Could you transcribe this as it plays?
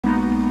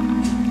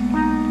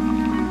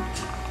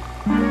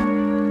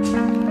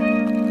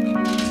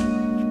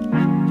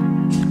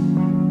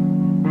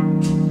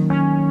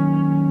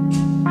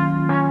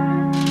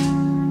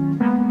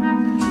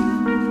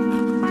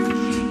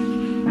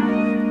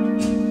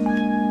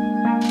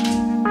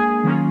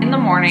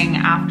morning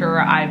after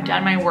I've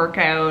done my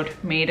workout,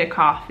 made a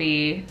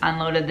coffee,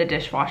 unloaded the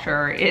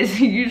dishwasher is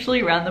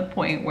usually around the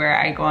point where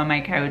I go on my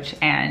couch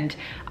and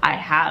I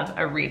have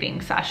a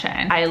reading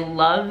session. I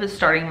love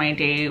starting my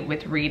day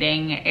with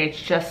reading. It's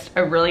just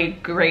a really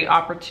great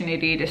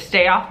opportunity to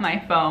stay off my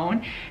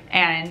phone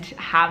and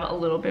have a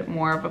little bit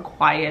more of a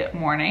quiet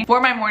morning. For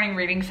my morning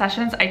reading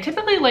sessions, I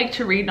typically like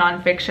to read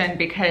nonfiction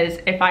because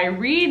if I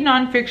read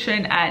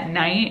nonfiction at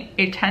night,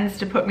 it tends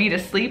to put me to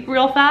sleep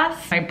real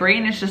fast. My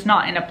brain is just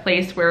not in a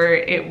place where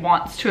it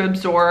wants to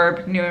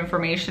absorb new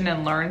information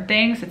and learn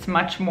things. It's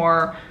much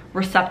more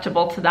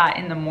receptible to that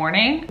in the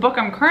morning. The book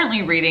I'm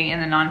currently reading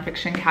in the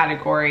nonfiction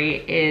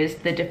category is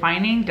The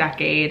Defining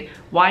Decade: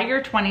 Why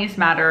Your 20s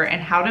Matter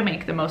and How to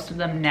Make the Most of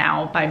Them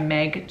Now by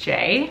Meg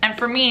Jay. And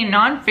for me,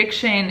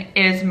 nonfiction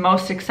is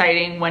most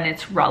exciting when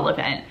it's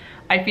relevant.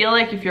 I feel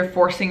like if you're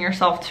forcing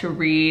yourself to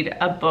read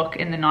a book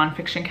in the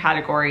nonfiction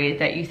category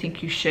that you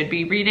think you should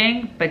be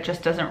reading but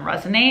just doesn't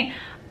resonate,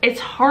 it's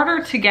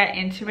harder to get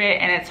into it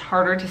and it's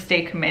harder to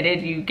stay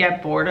committed. You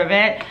get bored of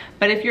it.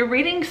 But if you're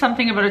reading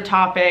something about a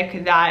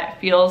topic that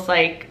feels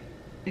like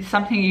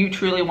something you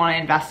truly want to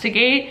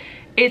investigate,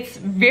 it's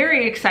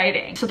very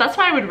exciting. So that's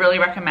why I would really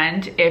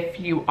recommend, if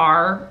you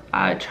are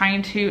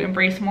trying to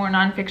embrace more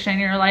nonfiction in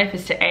your life,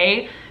 is to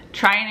A,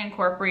 try and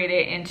incorporate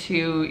it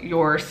into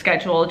your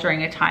schedule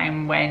during a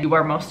time when you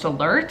are most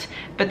alert,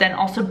 but then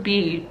also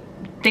B,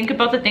 think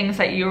about the things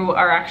that you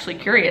are actually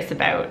curious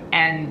about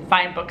and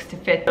find books to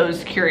fit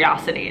those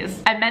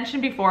curiosities. I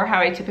mentioned before how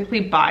I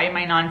typically buy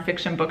my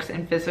nonfiction books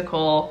in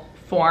physical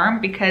form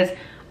because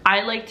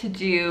I like to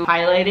do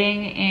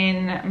highlighting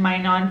in my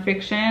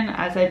nonfiction,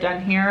 as I've done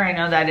here. I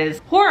know that is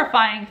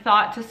horrifying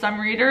thought to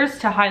some readers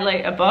to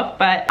highlight a book,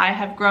 but I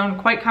have grown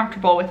quite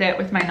comfortable with it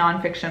with my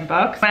nonfiction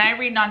books. When I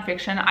read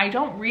nonfiction, I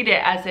don't read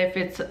it as if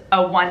it's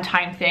a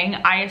one-time thing.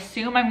 I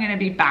assume I'm gonna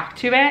be back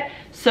to it.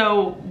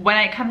 So when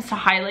it comes to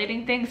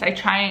highlighting things, I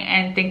try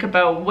and think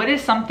about what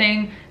is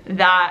something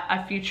that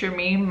a future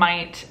me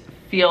might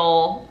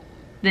feel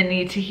the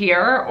need to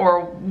hear, or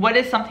what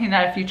is something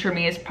that a future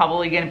me is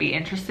probably going to be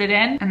interested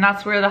in, and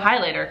that's where the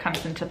highlighter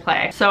comes into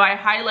play. So I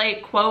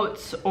highlight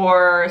quotes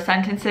or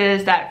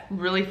sentences that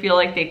really feel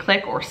like they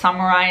click or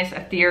summarize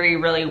a theory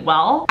really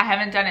well. I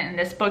haven't done it in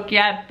this book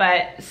yet,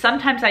 but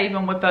sometimes I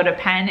even whip out a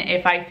pen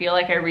if I feel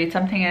like I read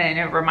something and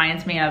it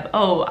reminds me of,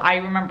 oh, I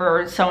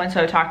remember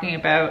so-and-so talking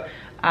about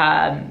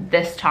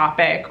this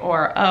topic,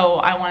 or oh,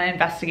 I want to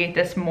investigate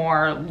this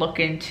more,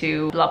 look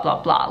into blah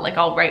blah blah. Like,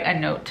 I'll write a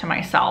note to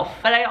myself.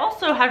 But I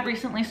also have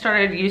recently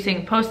started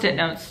using post-it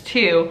notes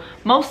too,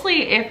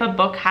 mostly if a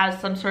book has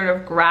some sort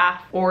of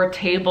graph or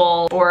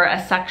table or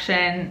a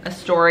section, a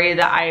story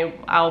that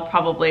I'll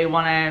probably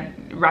want to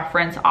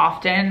reference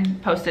often.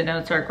 Post-it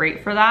notes are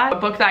great for that. A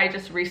book that I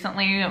just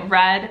recently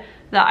read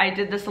that I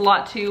did this a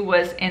lot too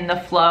was In the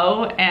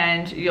Flow,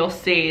 and you'll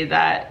see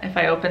that if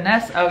I open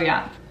this, oh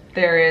yeah,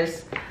 there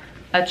is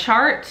a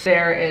chart,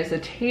 there is a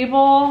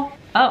table,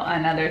 oh,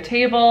 another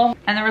table,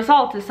 and the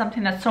result is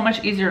something that's so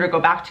much easier to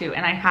go back to,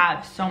 and I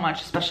have so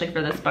much, especially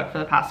for this book, for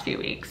the past few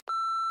weeks.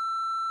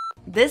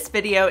 This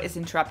video is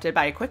interrupted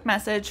by a quick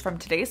message from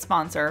today's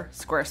sponsor,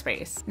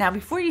 Squarespace. Now,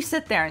 before you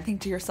sit there and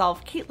think to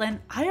yourself, Caitlin,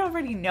 I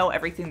already know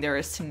everything there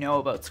is to know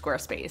about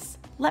Squarespace,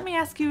 let me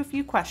ask you a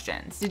few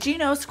questions. Did you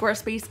know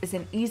Squarespace is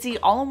an easy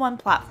all-in-one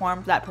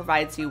platform that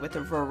provides you with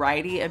a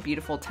variety of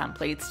beautiful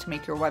templates to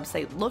make your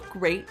website look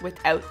great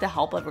without the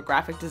help of a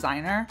graphic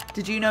designer?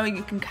 Did you know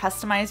you can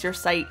customize your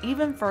site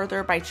even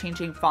further by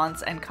changing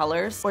fonts and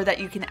colors? Or that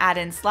you can add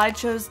in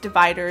slideshows,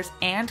 dividers,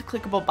 and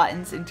clickable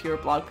buttons into your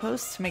blog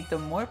posts to make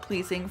them more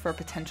pleasing for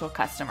potential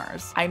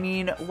customers? I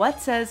mean, what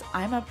says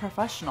I'm a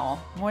professional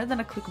more than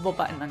a clickable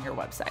button on your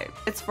website?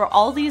 It's for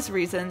all these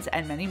reasons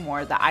and many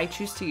more that I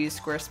choose to use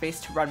Squarespace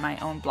to run my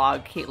own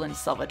blog,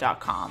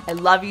 CaitlinSilva.com. I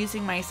love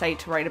using my site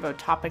to write about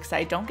topics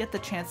I don't get the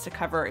chance to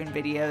cover in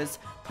videos,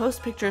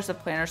 post pictures of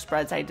planner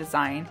spreads I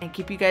design, and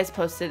keep you guys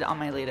posted on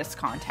my latest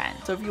content.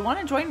 So if you want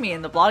to join me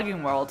in the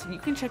blogging world, you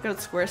can check out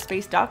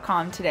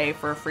squarespace.com today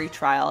for a free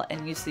trial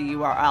and use the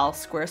URL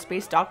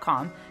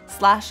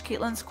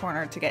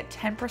squarespace.com/Caitlin'sCorner to get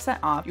 10%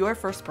 off your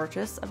first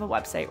purchase of a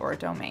website or a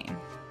domain.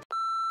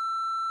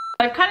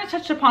 I've kind of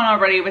touched upon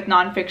already with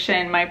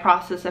nonfiction my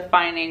process of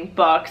finding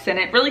books, and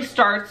it really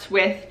starts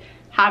with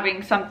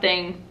having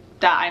something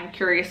that I'm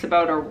curious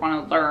about or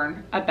want to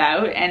learn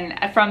about,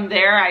 and from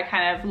there I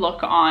kind of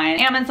look on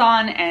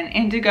Amazon and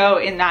Indigo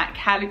in that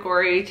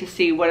category to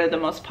see what are the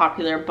most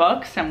popular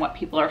books and what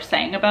people are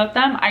saying about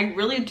them. I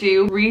really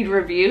do read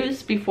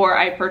reviews before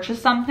I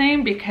purchase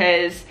something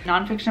because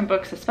nonfiction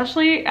books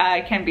especially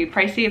can be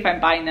pricey if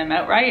I'm buying them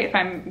outright. If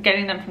I'm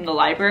getting them from the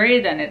library,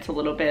 then it's a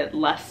little bit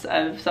less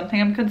of something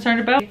I'm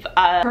concerned about. If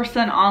a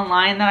person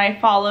online that I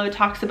follow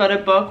talks about a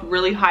book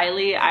really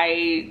highly,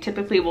 I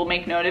typically will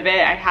make note of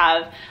it. I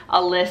have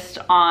a list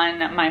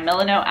on my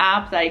Milano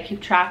app that I keep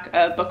track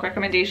of book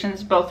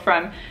recommendations, both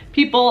from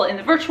people in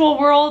the virtual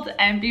world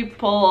and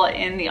people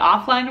in the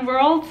offline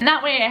world. And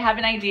that way I have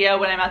an idea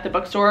when I'm at the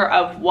bookstore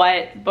of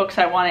what books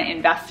I want to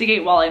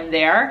investigate while I'm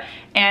there.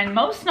 And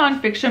most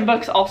nonfiction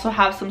books also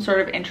have some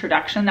sort of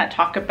introduction that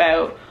talk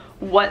about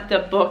what the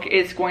book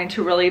is going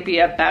to really be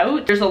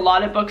about. There's a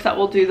lot of books that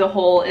will do the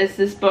whole, is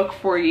this book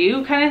for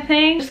you kind of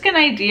thing. Just get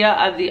an idea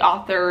of the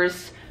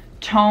author's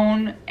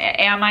tone.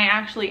 Am I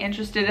actually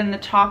interested in the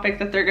topic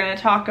that they're going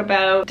to talk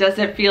about? Does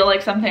it feel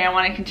like something I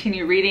want to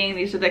continue reading?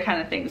 These are the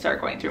kind of things that are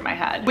going through my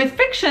head. With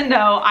fiction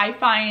though, I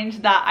find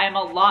that I'm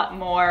a lot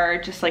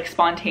more just like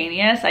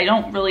spontaneous. I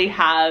don't really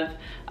have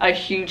a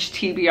huge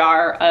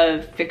TBR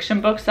of fiction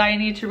books that I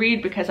need to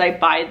read because I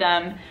buy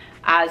them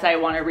as I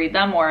want to read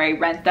them, or I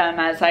rent them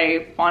as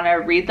I want to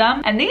read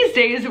them. And these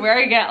days where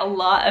I get a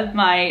lot of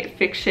my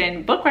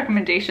fiction book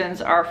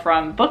recommendations are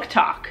from Book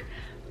Talk.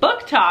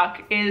 Book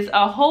Talk is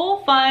a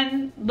whole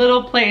fun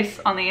little place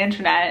on the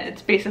internet.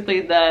 It's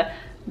basically the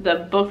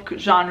book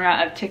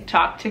genre of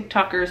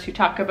TikTokers who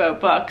talk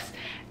about books.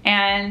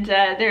 And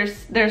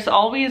there's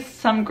always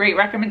some great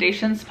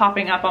recommendations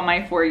popping up on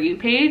my For You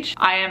page.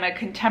 I am a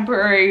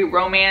contemporary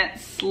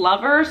romance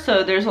lover,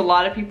 so there's a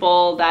lot of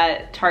people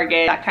that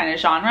target that kind of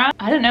genre.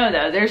 I don't know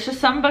though, there's just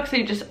some books that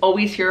you just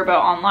always hear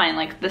about online,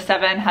 like The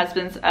Seven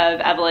Husbands of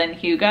Evelyn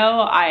Hugo.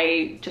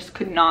 I just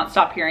could not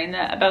stop hearing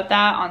about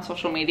that on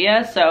social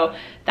media, so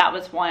that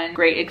was one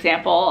great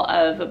example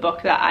of a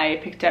book that I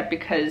picked up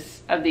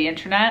because of the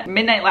internet.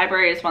 Midnight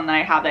Library is one that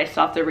I have that I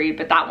still have to read,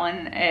 but that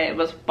one, it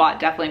was bought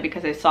definitely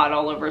because I saw it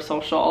all over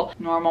social.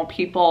 Normal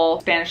People,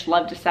 Spanish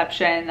Love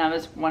Deception, that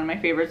was one of my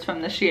favorites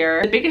from this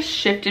year. The biggest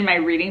shift in my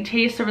reading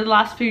taste over the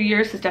last few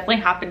years has definitely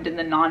happened in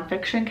the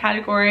nonfiction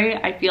category.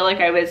 I feel like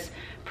I was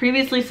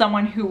previously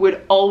someone who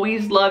would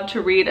always love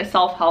to read a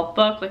self-help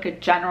book, like a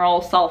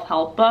general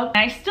self-help book.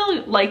 And I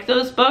still like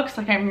those books.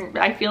 Like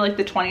I feel like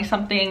the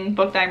 20-something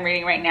book that I'm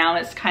reading right now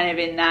is kind of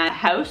in that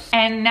house.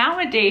 And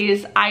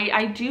nowadays,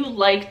 I do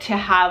like to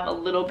have a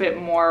little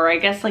bit more, I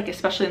guess like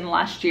especially in the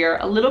last year,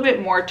 a little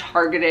bit more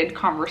targeted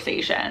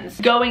conversations.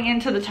 Going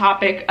into the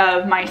topic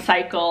of my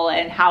cycle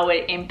and how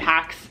it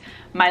impacts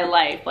my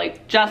life,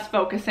 like just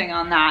focusing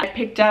on that. I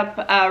picked up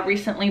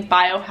recently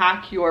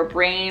Biohack Your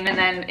Brain, and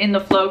then in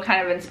the flow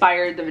kind of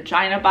inspired the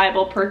Vagina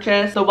Bible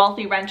purchase. The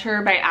Wealthy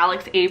Renter by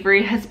Alex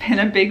Avery has been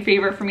a big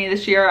favorite for me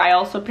this year. I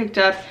also picked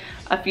up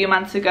a few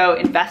months ago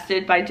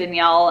Invested by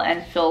Danielle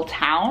and Phil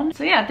Town.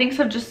 So yeah, things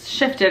have just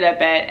shifted a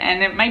bit,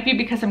 and it might be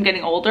because I'm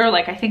getting older.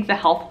 Like I think the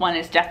health one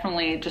is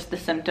definitely just the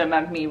symptom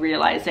of me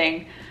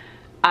realizing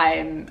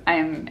I'm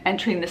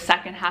entering the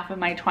second half of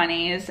my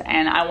 20s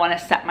and I want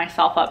to set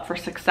myself up for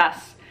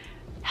success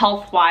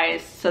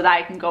health-wise so that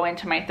I can go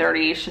into my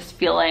 30s just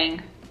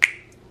feeling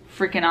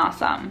freaking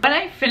awesome. When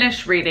I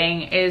finish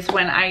reading is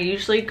when I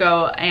usually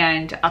go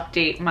and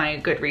update my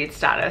Goodreads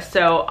status.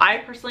 So I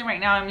personally right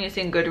now I'm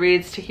using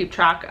Goodreads to keep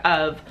track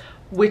of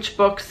which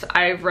books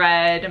I've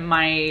read,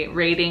 my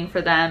rating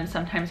for them.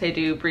 Sometimes I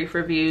do brief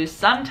reviews.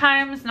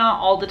 Sometimes,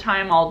 not all the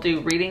time, I'll do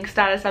reading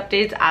status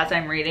updates as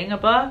I'm reading a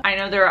book. I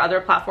know there are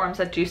other platforms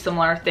that do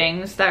similar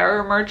things that are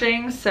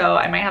emerging, so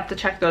I might have to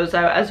check those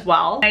out as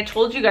well. I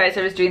told you guys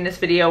I was doing this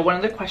video. One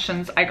of the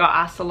questions I got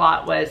asked a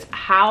lot was,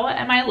 how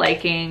am I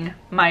liking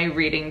my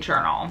reading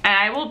journal? And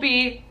I will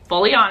be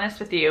fully honest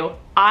with you,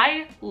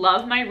 I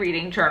love my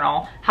reading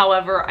journal.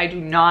 However, I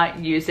do not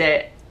use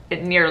it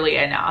nearly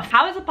enough.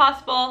 How is it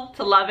possible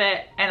to love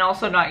it and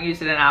also not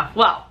use it enough?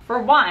 Well, for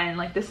one,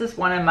 like this is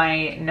one of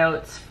my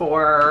notes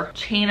for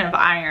Chain of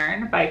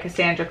Iron by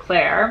Cassandra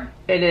Clare.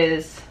 It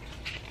is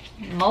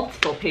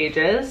multiple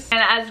pages,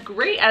 and as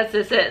great as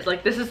this is,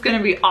 like this is going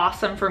to be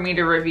awesome for me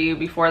to review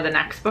before the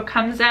next book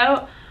comes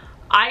out.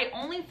 I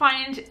only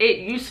find it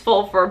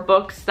useful for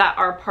books that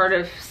are part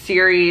of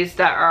series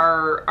that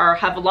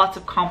have lots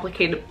of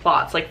complicated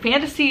plots. Like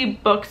fantasy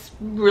books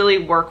really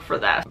work for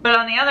this. But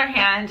on the other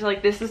hand,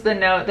 like this is the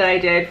note that I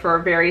did for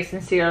Very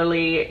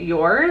Sincerely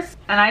Yours.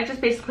 And I just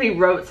basically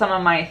wrote some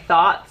of my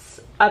thoughts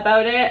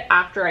about it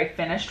after I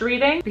finished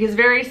reading, because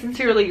Very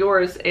Sincerely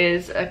Yours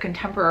is a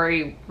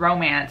contemporary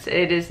romance.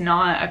 It is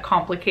not a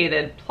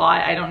complicated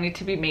plot. I don't need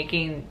to be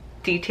making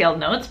detailed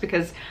notes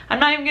because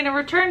I'm not even going to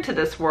return to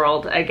this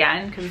world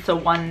again because it's a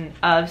one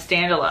of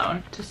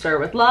standalone. To Start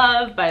With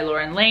Love by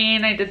Lauren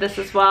Lane, I did this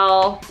as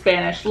well.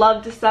 Spanish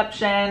Love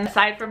Deception.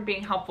 Aside from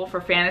being helpful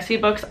for fantasy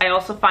books, I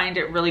also find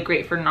it really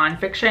great for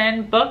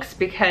nonfiction books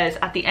because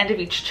at the end of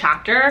each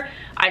chapter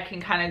I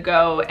can kind of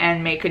go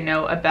and make a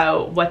note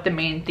about what the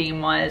main theme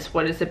was,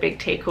 what is the big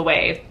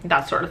takeaway,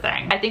 that sort of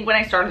thing. I think when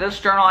I started this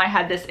journal I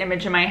had this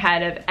image in my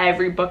head of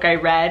every book I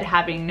read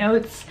having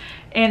notes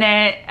in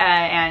it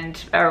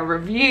and a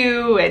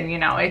review, and you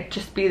know, it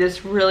just be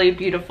this really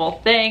beautiful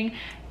thing.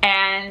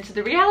 And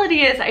the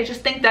reality is I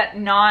just think that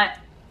not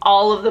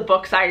all of the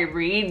books I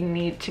read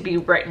need to be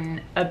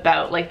written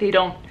about. Like they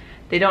don't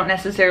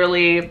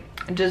necessarily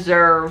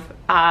deserve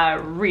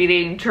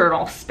reading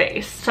journal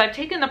space. So I've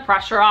taken the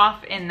pressure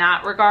off in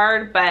that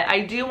regard, but I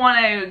do want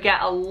to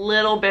get a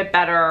little bit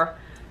better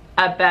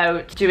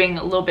about doing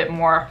a little bit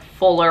more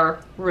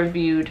fuller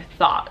reviewed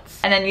thoughts,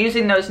 and then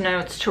using those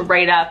notes to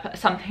write up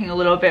something a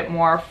little bit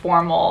more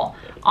formal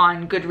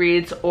on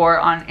Goodreads or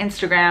on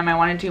Instagram. I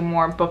want to do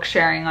more book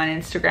sharing on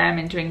Instagram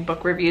and doing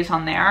book reviews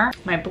on there,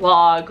 my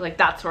blog, like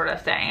that sort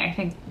of thing. I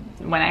think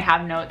when I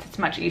have notes, it's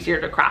much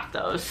easier to craft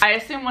those. I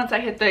assume once I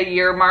hit the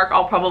year mark,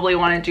 I'll probably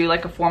want to do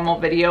like a formal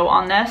video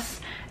on this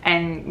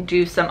and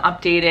do some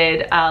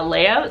updated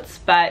layouts,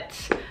 but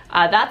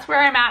that's where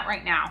I'm at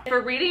right now. If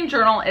a reading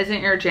journal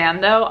isn't your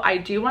jam though, I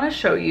do want to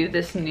show you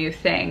this new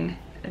thing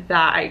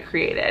that I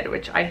created,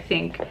 which I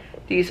think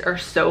these are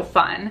so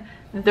fun.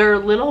 They're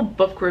little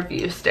book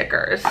review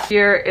stickers.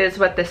 Here is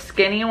what the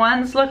skinny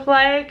ones look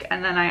like,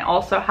 and then I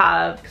also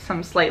have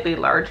some slightly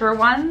larger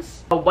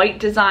ones. A white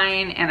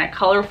design and a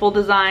colorful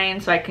design,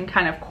 so I can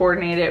kind of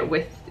coordinate it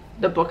with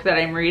the book that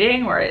I'm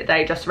reading or that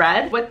I just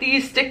read. What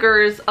these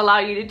stickers allow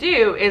you to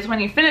do is when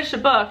you finish a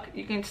book,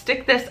 you can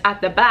stick this at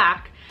the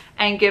back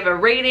and give a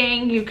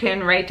rating. You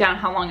can write down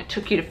how long it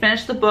took you to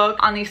finish the book.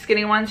 On these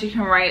skinny ones, you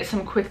can write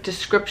some quick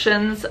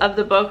descriptions of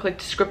the book, like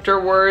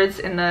descriptor words.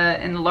 In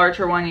the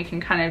larger one, you can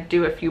kind of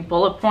do a few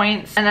bullet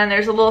points. And then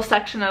there's a little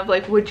section of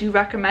like, would you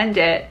recommend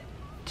it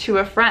to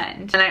a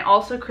friend? And I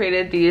also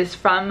created these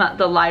from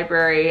the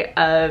library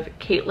of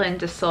Caitlin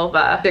De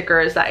Silva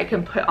stickers that I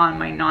can put on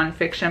my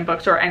nonfiction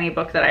books or any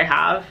book that I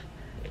have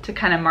to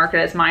kind of mark it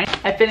as mine.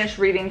 I finished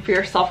reading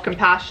Fear,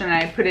 Self-Compassion, and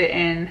I put it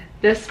in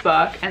this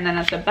book, and then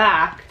at the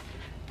back,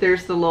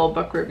 there's the little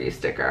book review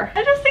sticker.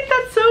 I just think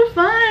that's so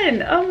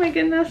fun. Oh my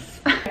goodness.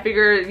 I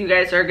figure you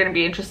guys are gonna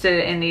be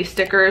interested in these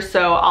stickers,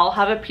 so I'll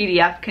have a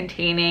PDF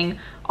containing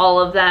all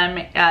of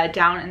them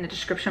down in the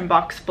description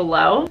box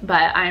below,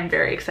 but I'm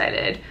very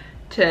excited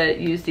to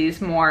use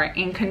these more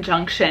in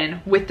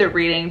conjunction with the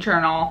reading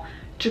journal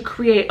to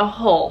create a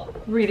whole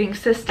reading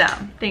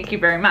system. Thank you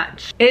very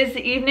much. It is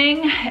the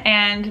evening,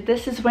 and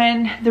this is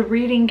when the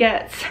reading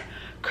gets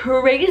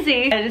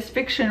crazy. It is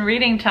fiction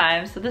reading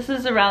time, so this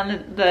is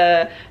around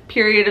the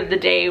period of the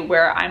day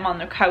where I'm on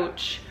the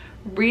couch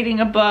reading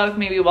a book,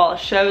 maybe while a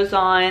show's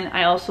on.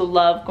 I also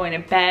love going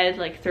to bed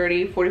like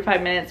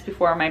 30-45 minutes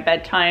before my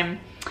bedtime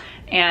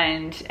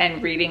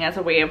and reading as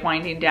a way of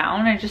winding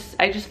down. I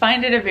just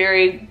find it a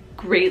very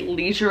great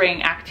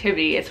leisuring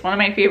activity. It's one of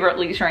my favorite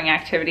leisuring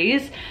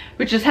activities,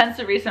 which is hence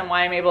the reason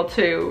why I'm able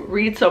to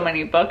read so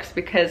many books,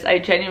 because I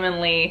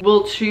genuinely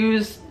will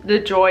choose the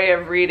joy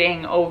of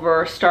reading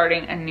over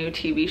starting a new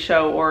TV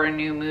show or a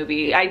new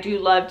movie. I do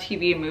love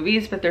TV and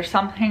movies, but there's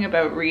something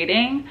about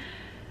reading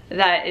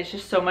that is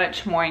just so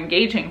much more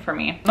engaging for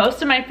me.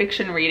 Most of my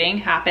fiction reading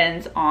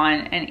happens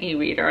on an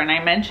e-reader, and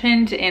I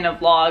mentioned in a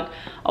vlog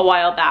a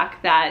while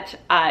back that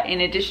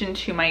in addition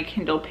to my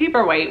Kindle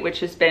Paperwhite,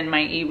 which has been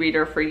my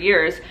e-reader for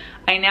years,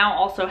 I now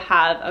also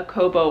have a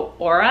Kobo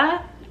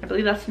Aura. I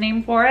believe that's the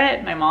name for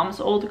it, my mom's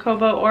old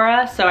Kobo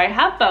Aura. So I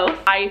have both.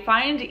 I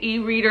find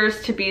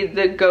e-readers to be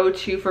the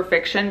go-to for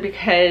fiction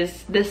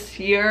because this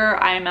year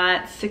I'm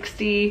at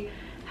 60,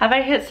 have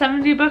I hit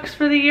 70 books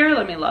for the year?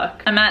 Let me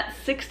look. I'm at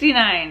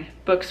 69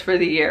 books for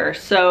the year.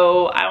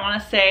 So I wanna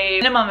say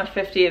minimum of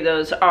 50 of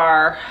those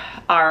are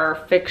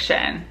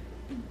fiction.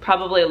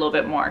 Probably a little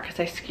bit more because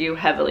I skew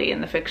heavily in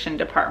the fiction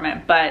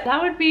department, but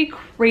that would be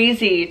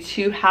crazy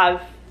to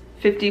have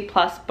 50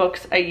 plus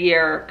books a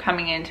year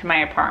coming into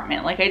my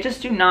apartment. Like, I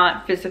just do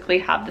not physically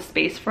have the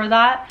space for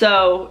that.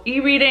 So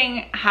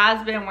e-reading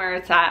has been where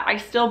it's at. I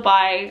still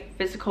buy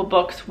physical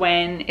books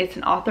when it's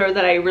an author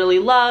that I really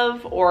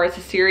love or it's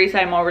a series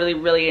I'm already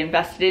really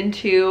invested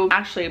into.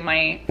 Actually,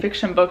 my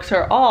fiction books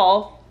are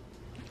all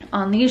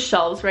on these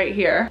shelves right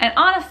here. And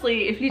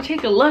honestly, if you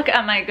take a look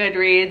at my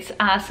Goodreads,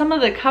 some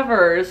of the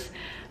covers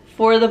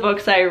for the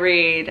books I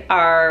read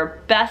are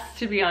best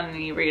to be on an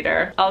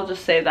e-reader. I'll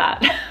just say that.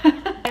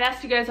 I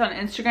asked you guys on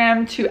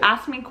Instagram to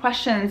ask me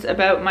questions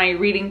about my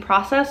reading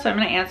process, so I'm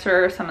gonna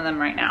answer some of them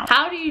right now.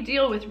 How do you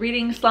deal with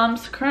reading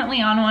slumps?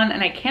 Currently on one,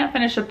 and I can't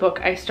finish a book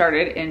I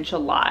started in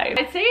July.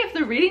 I'd say if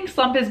the reading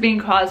slump is being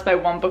caused by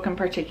one book in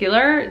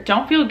particular,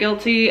 don't feel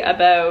guilty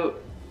about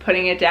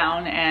putting it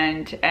down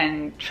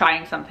and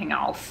trying something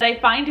else. I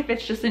find if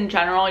it's just in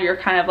general, you're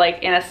kind of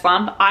like in a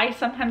slump. I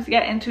sometimes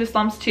get into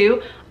slumps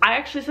too. I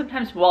actually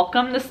sometimes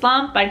welcome the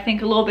slump. I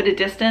think a little bit of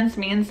distance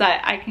means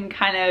that I can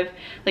kind of,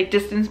 like,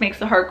 distance makes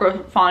the heart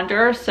grow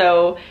fonder.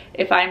 So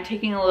if I'm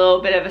taking a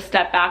little bit of a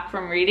step back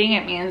from reading,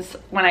 it means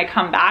when I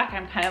come back,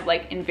 I'm kind of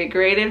like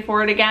invigorated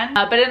for it again.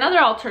 But another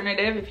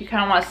alternative, if you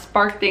kind of want to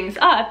spark things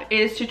up,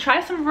 is to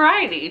try some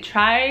variety.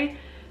 Try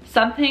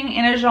something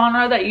in a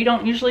genre that you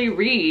don't usually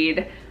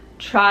read.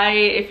 Try,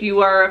 if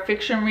you are a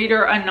fiction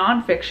reader, a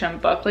nonfiction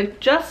book.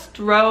 Like, just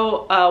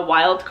throw a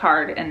wild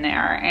card in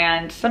there,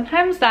 and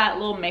sometimes that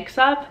little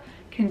mix-up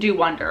can do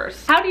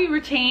wonders. How do you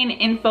retain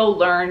info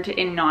learned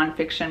in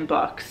nonfiction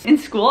books? In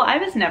school, I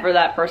was never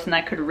that person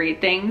that could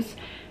read things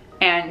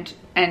and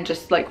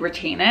just like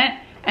retain it.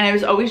 And I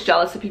was always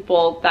jealous of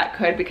people that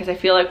could, because I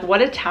feel like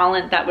what a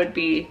talent that would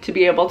be to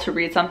be able to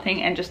read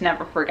something and just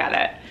never forget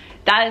it.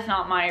 that is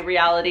not my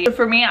reality. So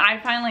for me, I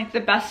find like the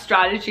best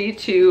strategy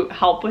to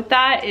help with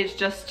that is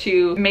just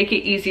to make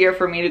it easier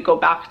for me to go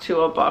back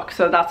to a book.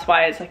 So that's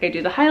why it's like I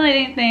do the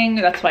highlighting thing.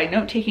 That's why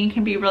note taking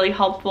can be really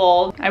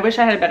helpful. I wish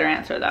I had a better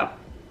answer though.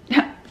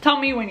 Tell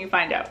me when you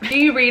find out. Do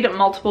you read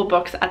multiple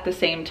books at the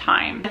same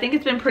time? I think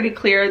it's been pretty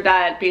clear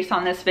that based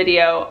on this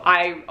video,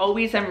 I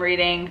always am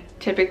reading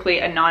typically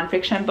a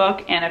nonfiction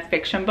book and a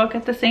fiction book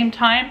at the same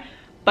time,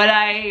 but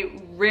I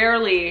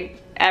rarely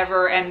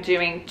ever am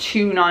doing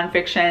 2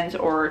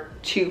 nonfictions or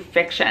 2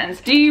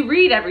 fictions. Do you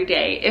read every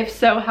day? If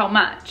so, how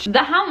much? The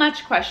how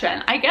much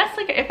question, I guess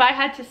like if I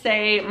had to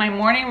say my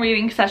morning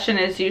reading session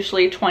is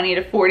usually 20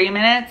 to 40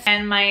 minutes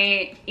and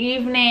my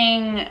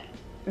evening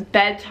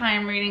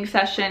bedtime reading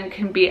session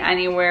can be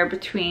anywhere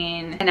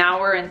between an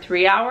hour and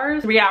 3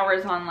 hours. 3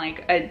 hours on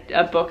like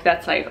a book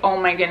that's like, oh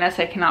my goodness,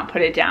 I cannot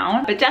put it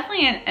down. But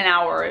definitely an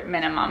hour at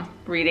minimum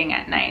reading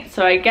at night.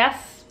 So I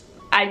guess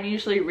I'm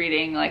usually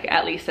reading like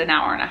at least an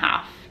hour and a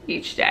half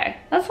each day.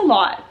 That's a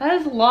lot. That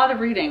is a lot of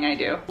reading I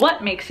do.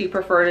 What makes you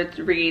prefer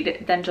to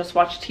read than just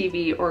watch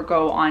TV or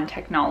go on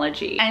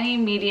technology? Any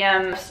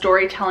medium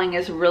storytelling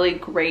is really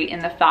great in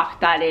the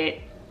fact that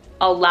it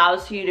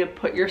allows you to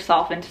put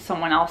yourself into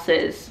someone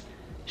else's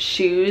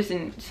shoes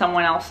and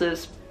someone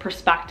else's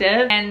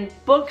perspective. And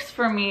books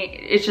for me,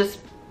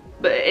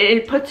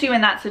 it puts you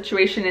in that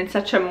situation in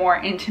such a more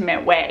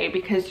intimate way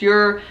because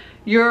you're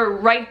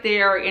right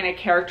there in a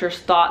character's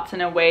thoughts in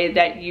a way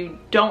that you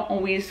don't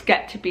always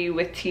get to be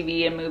with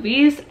TV and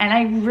movies. And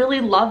I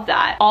really love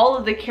that. All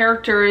of the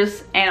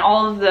characters and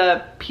all of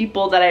the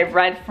people that I've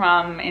read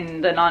from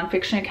in the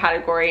nonfiction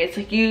category, it's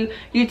like you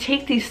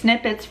take these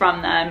snippets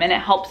from them and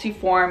it helps you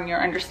form your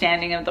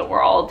understanding of the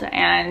world.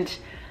 And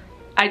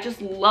I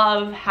just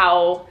love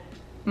how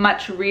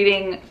much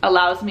reading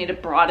allows me to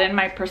broaden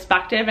my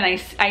perspective. And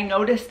I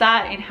notice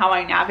that in how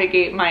I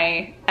navigate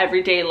my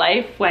everyday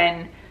life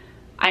when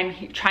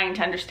I'm trying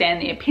to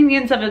understand the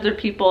opinions of other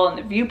people and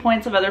the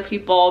viewpoints of other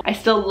people. I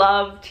still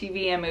love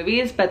TV and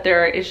movies, but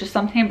there is just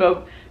something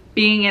about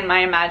being in my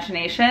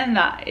imagination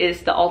that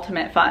is the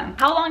ultimate fun.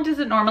 How long does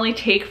it normally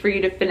take for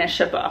you to finish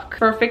a book?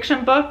 For a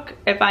fiction book,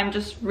 if I'm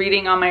just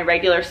reading on my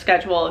regular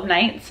schedule of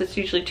nights, it's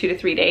usually 2 to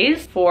 3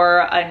 days. For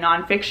a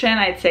nonfiction,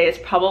 I'd say it's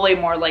probably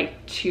more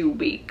like 2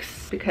 weeks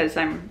because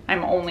I'm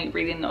only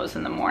reading those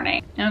in the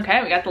morning.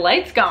 Okay, we got the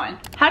lights going.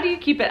 How do you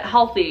keep it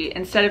healthy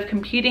instead of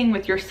competing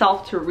with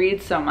yourself to read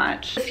so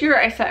much? This year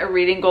I set a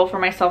reading goal for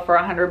myself for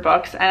 100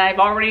 books and I've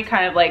already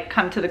kind of like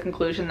come to the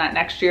conclusion that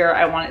next year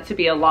I want it to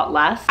be a lot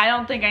less. I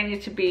don't think I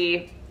need to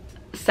be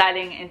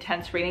setting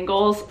intense reading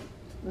goals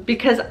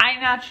because I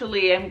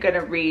naturally am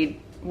gonna read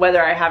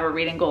whether I have a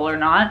reading goal or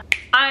not.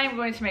 I'm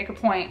going to make a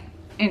point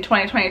in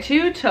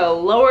 2022 to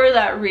lower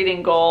that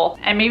reading goal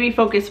and maybe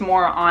focus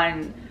more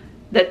on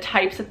the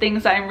types of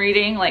things I'm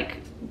reading, like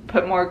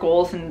put more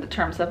goals in the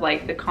terms of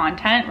like the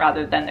content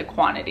rather than the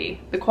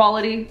quantity. The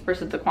quality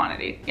versus the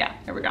quantity. Yeah,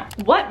 there we go.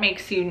 What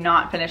makes you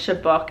not finish a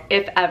book,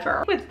 if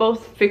ever? With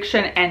both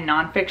fiction and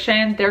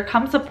nonfiction, there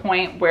comes a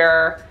point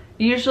where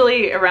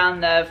usually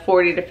around the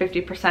 40 to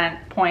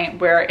 50%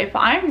 point where if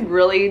I'm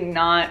really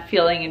not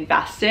feeling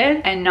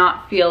invested and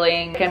not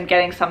feeling like I'm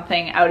getting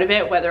something out of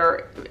it,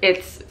 whether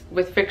it's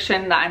with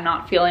fiction that I'm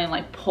not feeling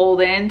like pulled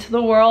into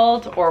the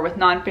world, or with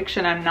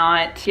nonfiction I'm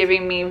not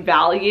giving me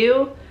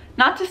value.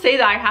 Not to say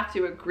that I have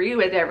to agree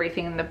with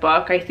everything in the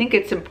book. I think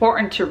it's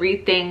important to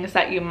read things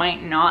that you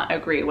might not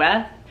agree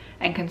with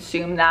and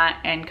consume that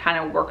and kind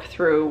of work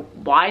through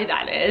why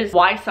that is,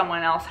 why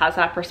someone else has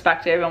that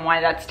perspective and why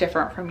that's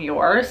different from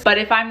yours. But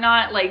if I'm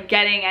not like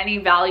getting any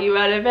value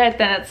out of it,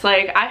 then it's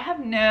like I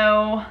have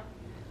no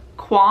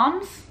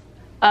qualms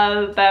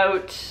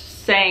about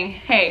saying,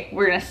 hey,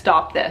 we're gonna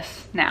stop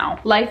this now.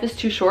 Life is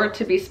too short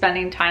to be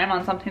spending time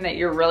on something that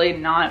you're really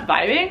not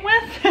vibing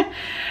with.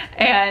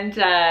 And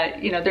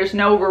you know, there's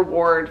no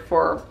reward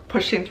for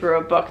pushing through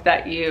a book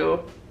that you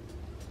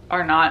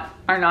are not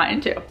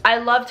into. I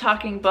love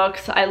talking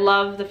books. I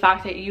love the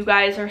fact that you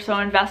guys are so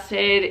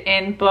invested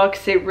in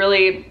books.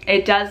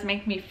 It does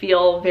make me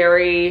feel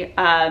very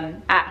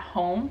at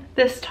home,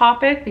 this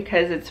topic,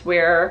 because it's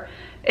where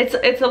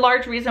it's a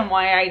large reason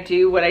why I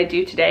do what I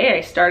do today.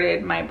 I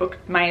started my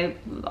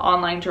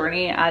online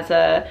journey as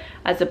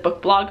a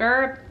book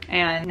blogger,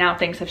 and now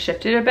things have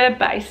shifted a bit,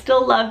 but I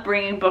still love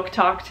bringing book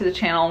talk to the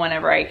channel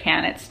whenever I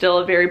can. It's still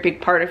a very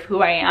big part of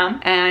who I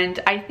am, and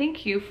I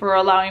thank you for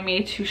allowing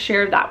me to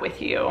share that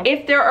with you.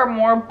 If there are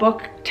more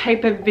book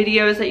type of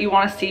videos that you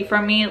want to see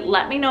from me,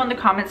 let me know in the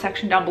comment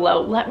section down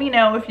below. Let me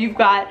know if you've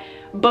got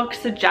book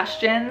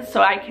suggestions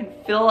so I can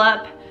fill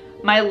up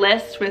my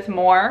list with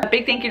more. A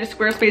big thank you to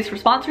Squarespace for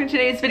sponsoring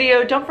today's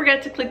video. Don't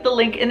forget to click the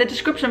link in the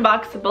description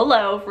box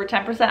below for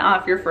 10%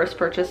 off your first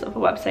purchase of a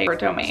website or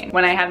domain.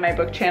 When I had my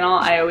book channel,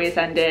 I always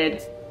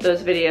ended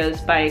those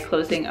videos by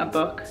closing a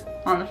book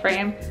on the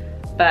frame,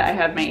 but I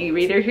have my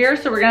e-reader here,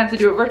 so we're gonna have to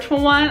do a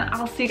virtual one.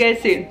 I'll see you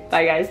guys soon.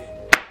 Bye guys.